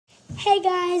Hey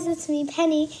guys, it's me,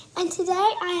 Penny, and today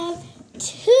I have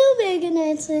two big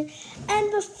announcements. And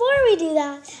before we do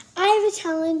that, I have a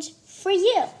challenge for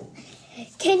you.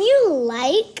 Can you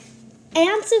like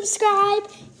and subscribe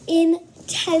in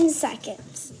 10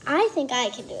 seconds? I think I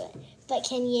can do it, but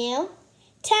can you?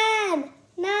 10,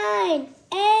 9,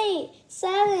 8,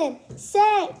 7,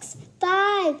 6,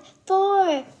 5,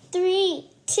 4, 3,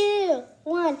 2,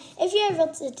 1. If you're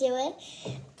able to do it,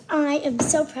 I am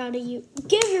so proud of you.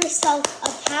 Give yourself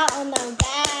a pat on the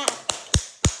back.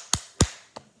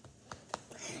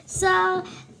 So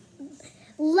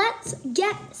let's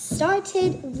get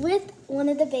started with one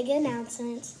of the big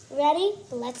announcements. Ready?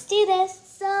 Let's do this.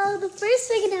 So the first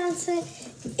big announcement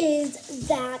is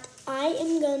that I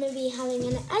am going to be having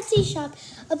an Etsy shop,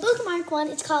 a bookmark one.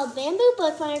 It's called Bamboo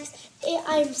Bookmarks.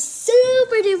 I'm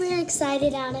super duper excited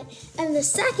about it. And the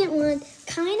second one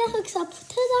kind of hooks up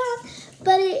to that,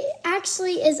 but it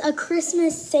actually is a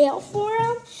Christmas sale for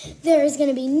them. There's going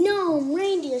to be gnome,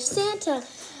 reindeer, Santa,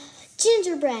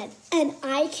 gingerbread, and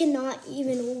I cannot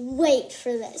even wait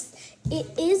for this.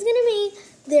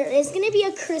 There is going to be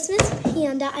a Christmas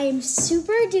panda. I am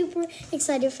super duper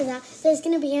excited for that. There's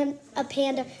going to be a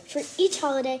panda for each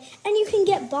holiday, and you can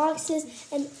get boxes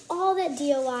and all that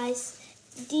DIY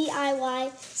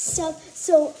stuff.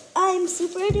 So I'm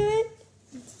super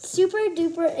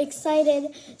duper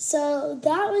excited. So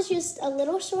that was just a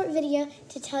little short video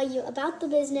to tell you about the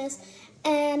business,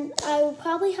 and I will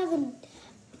probably have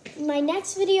my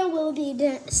next video will be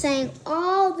saying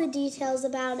all the details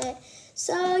about it.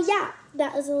 So yeah,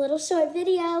 that was a little short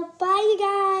video. Bye you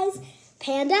guys.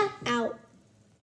 Panda out.